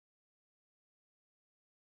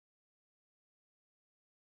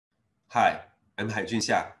Hi, I'm Haijun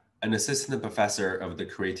Xia, an assistant professor of the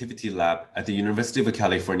Creativity Lab at the University of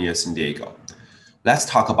California, San Diego. Let's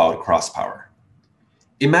talk about Crosspower.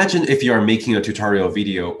 Imagine if you are making a tutorial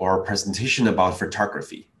video or a presentation about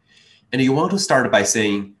photography, and you want to start by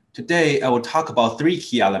saying, today I will talk about 3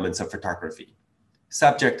 key elements of photography: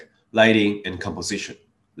 subject, lighting, and composition.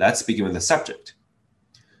 Let's begin with the subject.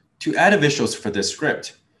 To add visuals for this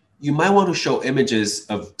script, you might want to show images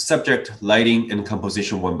of subject, lighting, and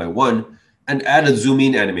composition one by one, and add a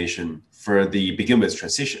zoom-in animation for the begin with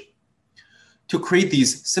transition. To create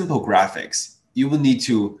these simple graphics, you will need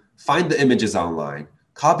to find the images online,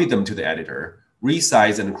 copy them to the editor,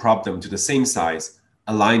 resize and crop them to the same size,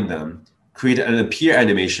 align them, create an appear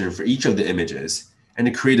animation for each of the images,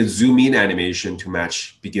 and create a zoom-in animation to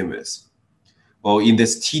match begin with. Well, in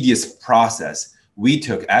this tedious process, we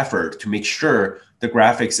took effort to make sure the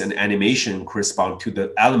graphics and animation correspond to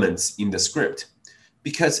the elements in the script,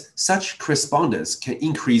 because such correspondence can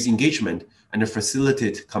increase engagement and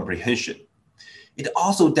facilitate comprehension. It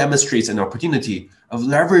also demonstrates an opportunity of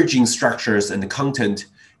leveraging structures and content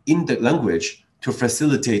in the language to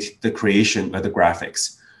facilitate the creation of the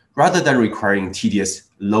graphics, rather than requiring tedious,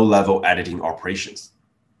 low-level editing operations.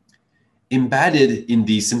 Embedded in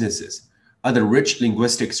these sentences are the rich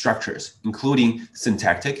linguistic structures, including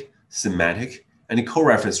syntactic, semantic, and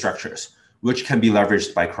co-reference structures, which can be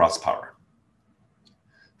leveraged by Crosspower.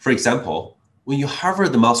 For example, when you hover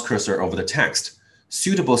the mouse cursor over the text,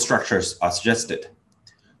 suitable structures are suggested.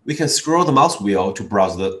 We can scroll the mouse wheel to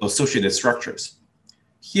browse the associated structures.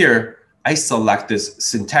 Here, I select this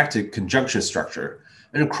syntactic conjunction structure,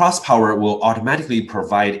 and Crosspower will automatically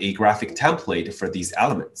provide a graphic template for these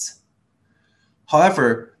elements.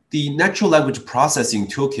 However, the natural language processing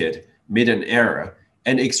toolkit made an error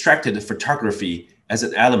and extracted photography as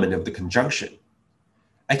an element of the conjunction.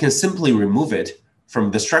 I can simply remove it from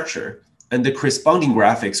the structure, and the corresponding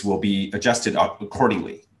graphics will be adjusted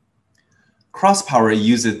accordingly. Crosspower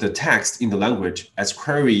uses the text in the language as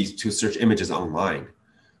queries to search images online.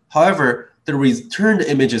 However, the returned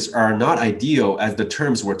images are not ideal as the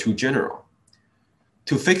terms were too general.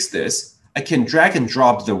 To fix this, I can drag and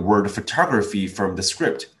drop the word photography from the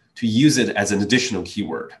script to use it as an additional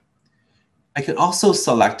keyword. I can also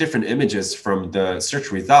select different images from the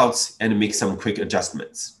search results and make some quick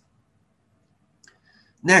adjustments.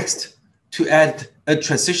 Next, to add a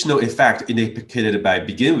transitional effect indicated by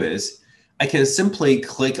begin with, I can simply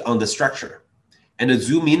click on the structure, and a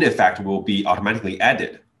zoom-in effect will be automatically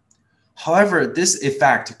added. However, this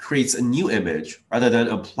effect creates a new image rather than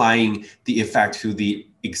applying the effect to the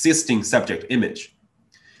existing subject image.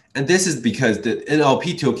 And this is because the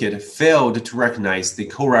NLP toolkit failed to recognize the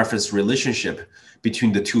co-reference relationship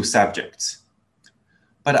between the two subjects.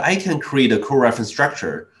 But I can create a co-reference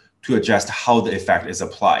structure to adjust how the effect is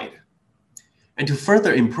applied. And to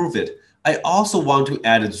further improve it, I also want to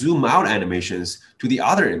add zoom out animations to the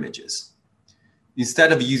other images.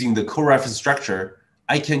 Instead of using the co-reference structure,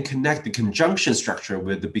 I can connect the conjunction structure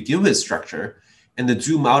with the begin with structure, and the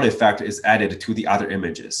zoom out effect is added to the other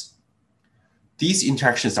images. These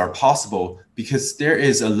interactions are possible because there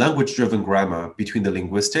is a language-driven grammar between the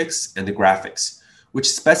linguistics and the graphics,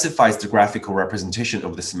 which specifies the graphical representation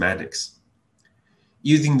of the semantics.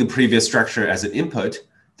 Using the previous structure as an input,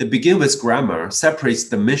 the begin with grammar separates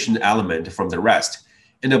the mentioned element from the rest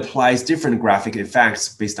and applies different graphic effects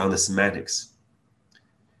based on the semantics.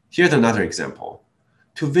 Here's another example.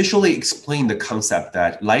 To visually explain the concept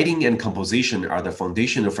that lighting and composition are the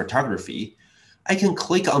foundation of photography, I can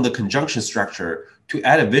click on the conjunction structure to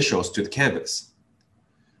add visuals to the canvas.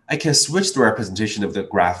 I can switch the representation of the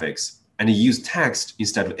graphics and use text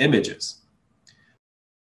instead of images.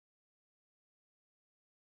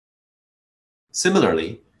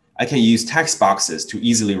 Similarly, I can use text boxes to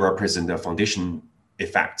easily represent the foundation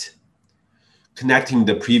effect. Connecting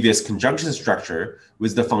the previous conjunction structure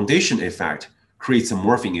with the foundation effect creates a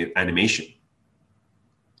morphing animation.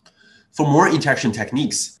 For more interaction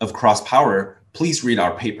techniques of Crosspower, please read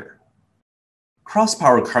our paper.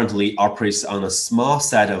 Crosspower currently operates on a small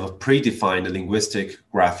set of predefined linguistic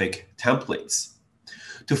graphic templates.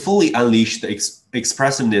 To fully unleash the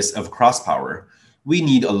expressiveness of Crosspower, we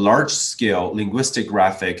need a large-scale linguistic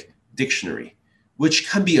graphic dictionary, which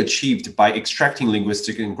can be achieved by extracting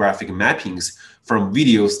linguistic and graphic mappings from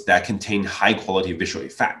videos that contain high-quality visual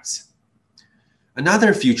effects.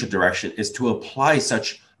 Another future direction is to apply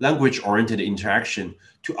such language-oriented interaction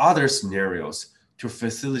to other scenarios to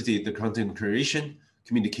facilitate the content creation,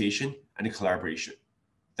 communication, and collaboration.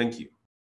 Thank you.